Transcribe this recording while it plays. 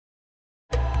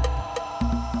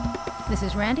This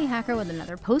is Randi Hacker with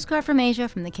another postcard from Asia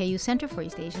from the KU Center for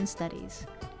East Asian Studies.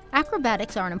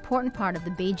 Acrobatics are an important part of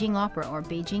the Beijing Opera, or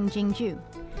Beijing Jingju.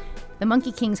 The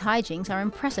Monkey King's hijinks are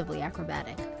impressively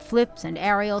acrobatic, flips and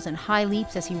aerials and high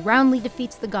leaps as he roundly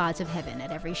defeats the gods of heaven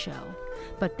at every show.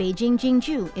 But Beijing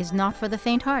Jingju is not for the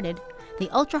faint-hearted. The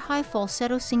ultra-high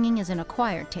falsetto singing is an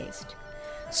acquired taste.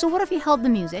 So what if you held the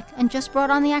music and just brought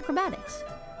on the acrobatics?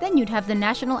 Then you'd have the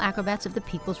National Acrobats of the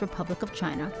People's Republic of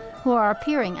China, who are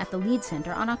appearing at the Lead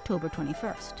Center on October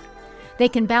 21st. They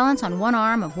can balance on one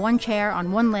arm of one chair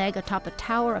on one leg atop a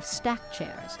tower of stacked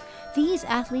chairs. These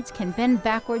athletes can bend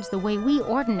backwards the way we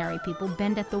ordinary people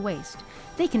bend at the waist.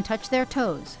 They can touch their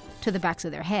toes to the backs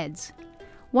of their heads.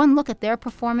 One look at their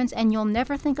performance and you'll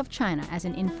never think of China as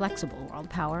an inflexible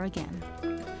world power again.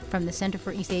 From the Center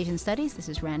for East Asian Studies, this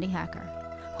is Randi Hacker.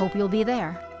 Hope you'll be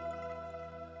there.